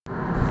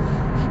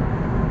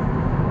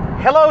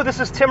Hello, this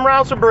is Tim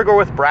Rausenberger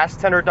with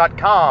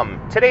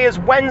BrassTenor.com. Today is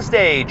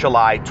Wednesday,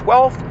 July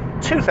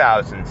 12th,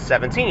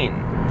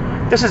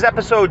 2017. This is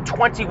episode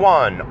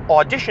 21,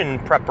 Audition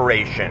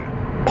Preparation,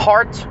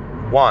 Part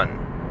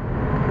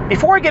 1.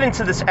 Before I get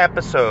into this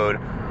episode,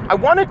 I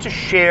wanted to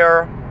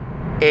share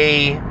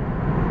a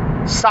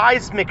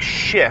seismic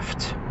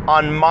shift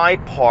on my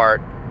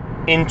part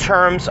in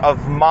terms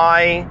of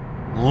my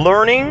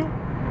learning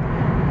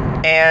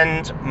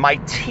and my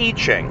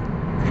teaching.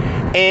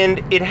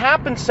 And it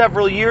happened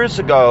several years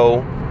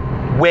ago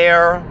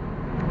where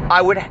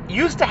I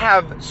used to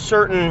have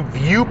certain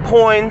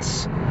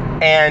viewpoints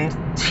and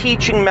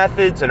teaching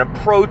methods and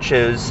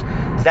approaches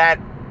that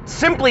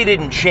simply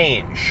didn't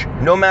change,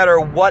 no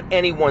matter what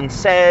anyone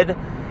said.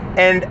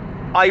 And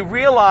I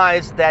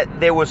realized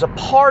that there was a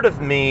part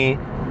of me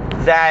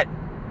that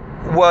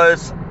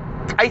was,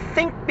 I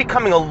think,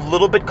 becoming a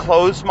little bit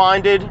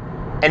closed-minded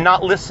and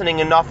not listening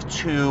enough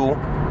to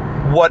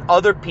what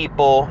other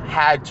people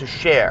had to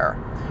share.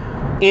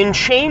 In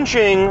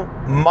changing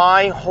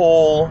my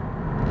whole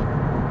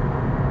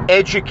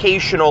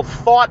educational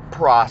thought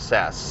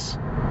process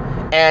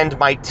and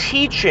my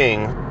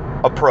teaching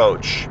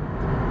approach,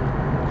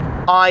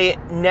 I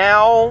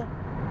now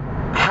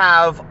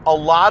have a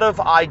lot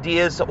of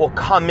ideas that will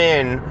come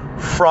in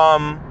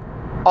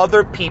from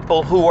other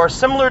people who are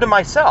similar to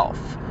myself,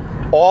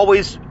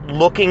 always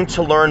looking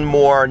to learn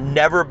more,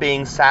 never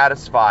being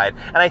satisfied.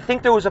 And I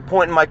think there was a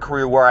point in my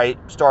career where I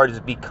started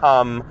to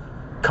become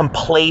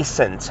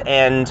complacent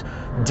and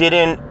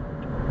didn't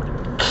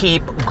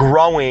keep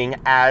growing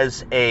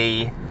as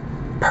a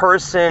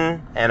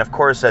person and, of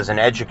course, as an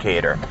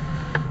educator.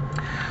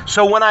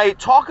 So when I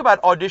talk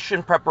about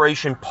audition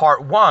preparation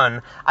part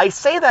 1, I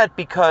say that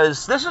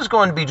because this is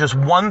going to be just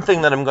one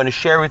thing that I'm going to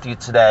share with you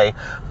today,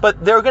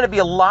 but there are going to be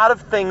a lot of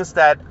things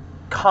that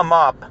come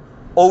up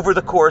over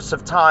the course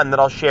of time that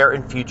I'll share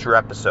in future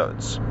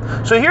episodes.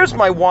 So here's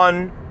my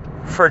one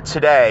for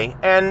today,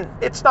 and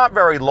it's not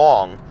very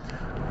long.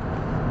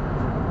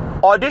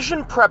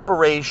 Audition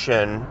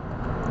preparation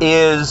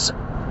is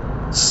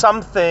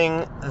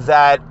something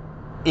that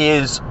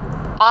is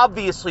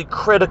obviously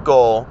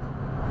critical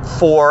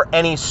for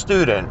any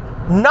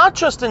student, not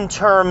just in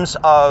terms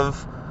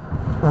of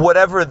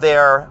whatever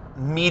their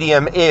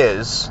medium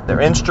is,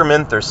 their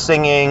instrument, their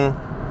singing,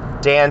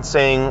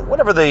 dancing,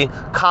 whatever the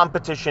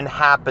competition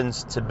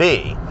happens to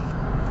be.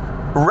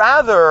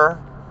 Rather,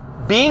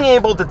 being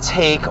able to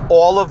take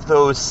all of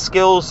those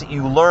skills that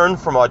you learn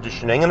from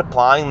auditioning and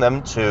applying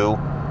them to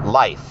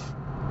life.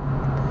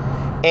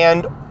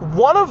 And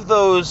one of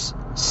those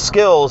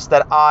skills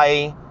that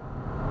I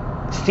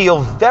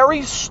feel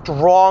very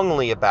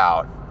strongly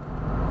about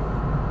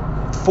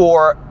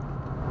for,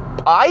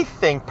 I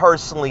think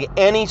personally,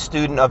 any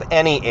student of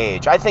any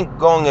age, I think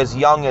going as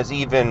young as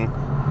even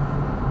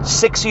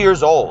 6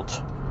 years old,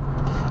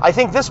 I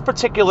think this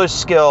particular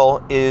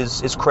skill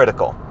is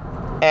critical.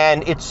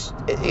 And it's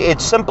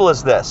simple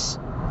as this.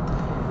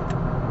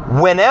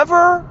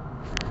 Whenever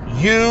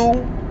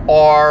you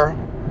are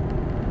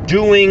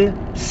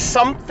doing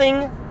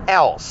something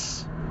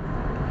else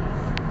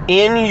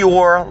in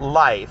your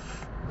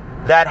life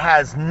that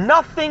has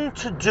nothing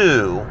to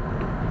do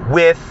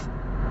with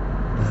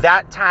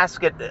that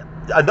task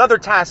another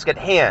task at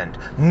hand,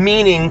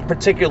 meaning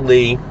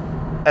particularly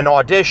an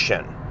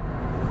audition,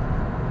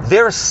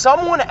 there's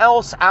someone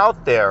else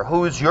out there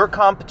who is your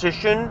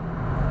competition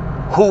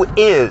who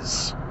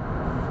is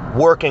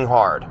working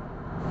hard.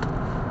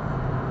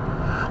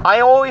 I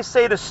always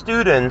say to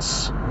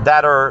students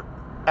that are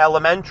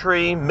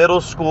elementary,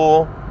 middle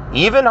school,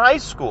 even high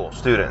school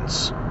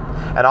students,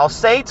 and I'll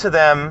say to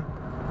them,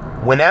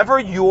 whenever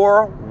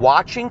you're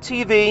watching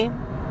TV,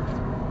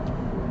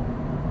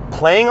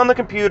 playing on the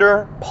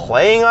computer,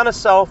 playing on a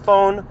cell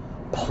phone,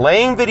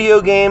 playing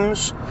video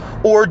games,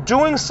 or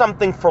doing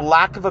something, for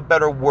lack of a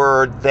better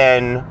word,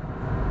 than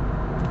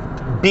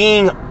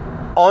being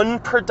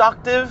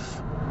unproductive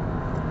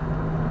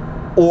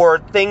or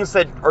things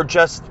that are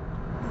just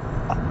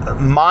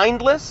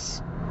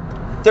mindless,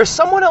 there's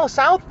someone else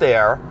out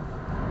there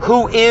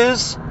who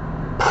is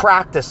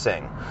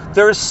practicing.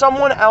 There's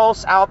someone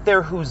else out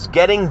there who's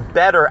getting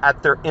better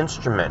at their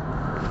instrument,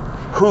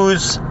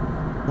 who's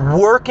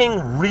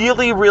working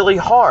really, really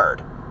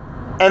hard.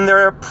 And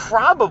there are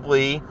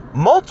probably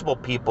multiple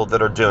people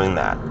that are doing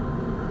that.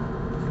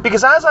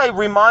 Because as I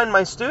remind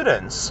my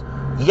students,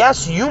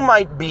 yes, you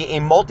might be a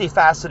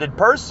multifaceted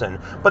person,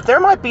 but there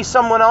might be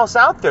someone else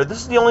out there.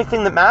 This is the only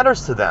thing that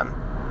matters to them.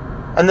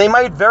 And they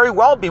might very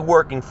well be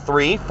working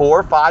 3,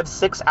 4, 5,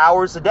 6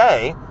 hours a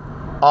day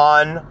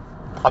on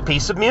a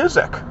piece of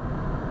music.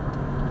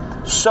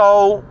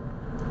 So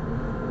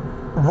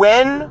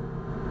when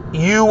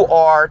you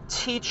are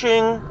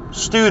teaching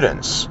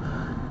students,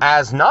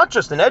 as not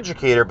just an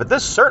educator, but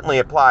this certainly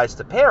applies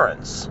to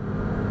parents,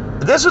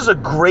 this is a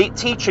great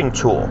teaching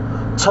tool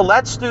to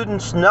let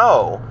students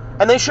know,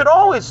 and they should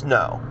always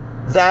know,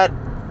 that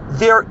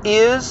there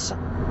is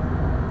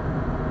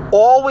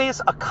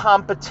always a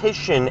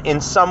competition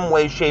in some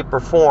way, shape, or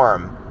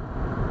form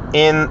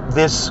in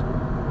this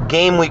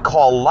game we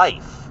call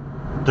life.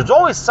 There's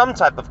always some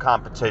type of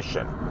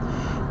competition.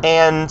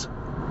 And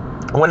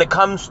when it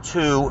comes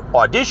to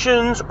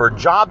auditions or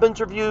job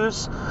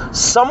interviews,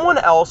 someone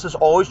else is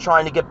always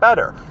trying to get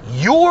better.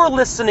 You're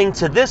listening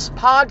to this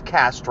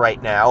podcast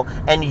right now,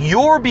 and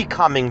you're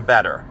becoming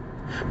better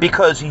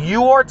because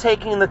you are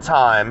taking the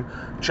time,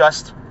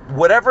 just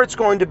whatever it's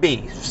going to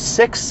be,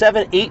 6,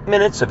 7, 8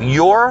 minutes of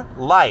your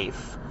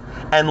life,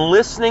 and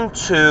listening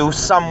to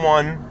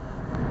someone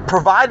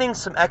providing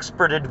some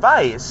expert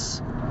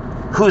advice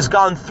who's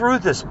gone through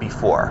this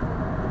before.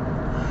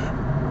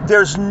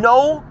 There's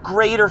no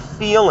greater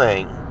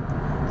feeling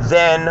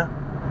than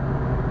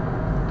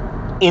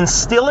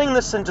instilling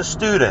this into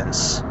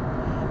students.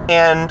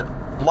 And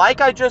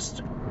like a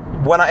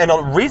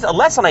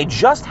lesson I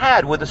just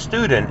had with a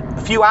student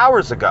a few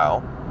hours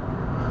ago,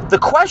 the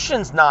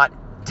question's not,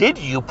 did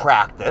you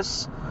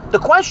practice? The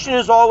question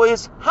is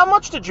always, how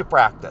much did you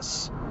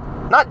practice?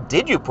 Not,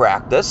 did you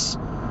practice?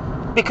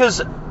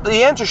 Because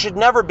the answer should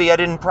never be, I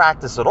didn't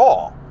practice at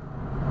all.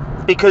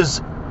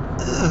 Because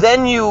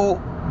then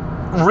you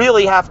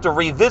really have to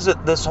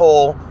revisit this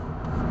whole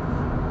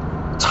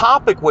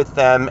topic with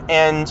them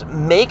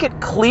and make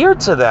it clear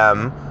to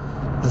them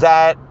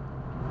that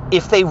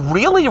if they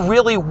really,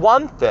 really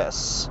want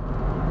this,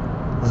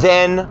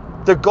 then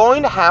they're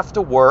going to have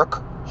to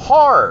work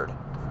hard.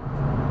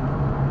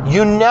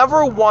 You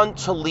never want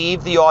to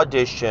leave the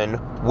audition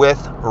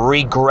with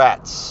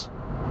regrets,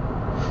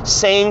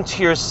 saying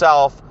to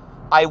yourself,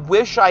 I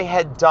wish I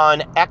had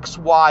done X,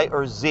 Y,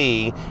 or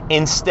Z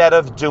instead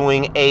of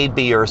doing A,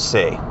 B, or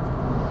C.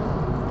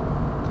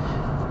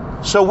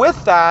 So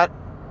with that,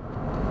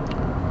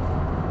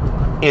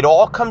 it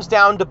all comes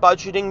down to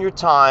budgeting your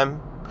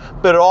time,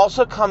 but it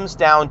also comes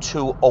down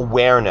to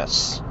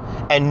awareness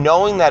and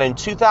knowing that in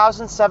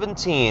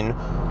 2017,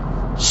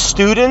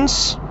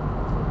 students,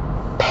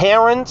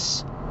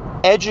 parents,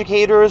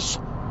 educators,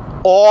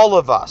 all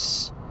of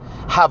us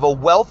have a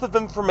wealth of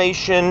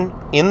information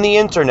in the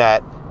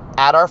internet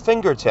at our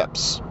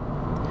fingertips.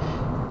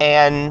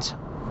 And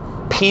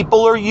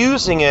people are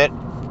using it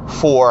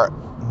for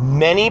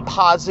many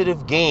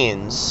positive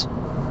gains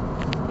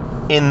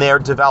in their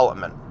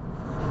development.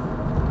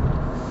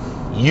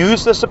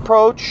 Use this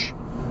approach,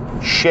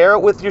 share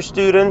it with your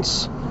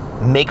students,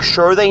 make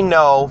sure they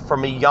know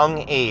from a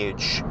young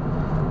age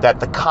that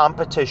the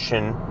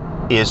competition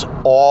is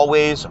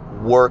always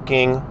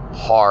working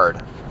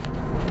hard.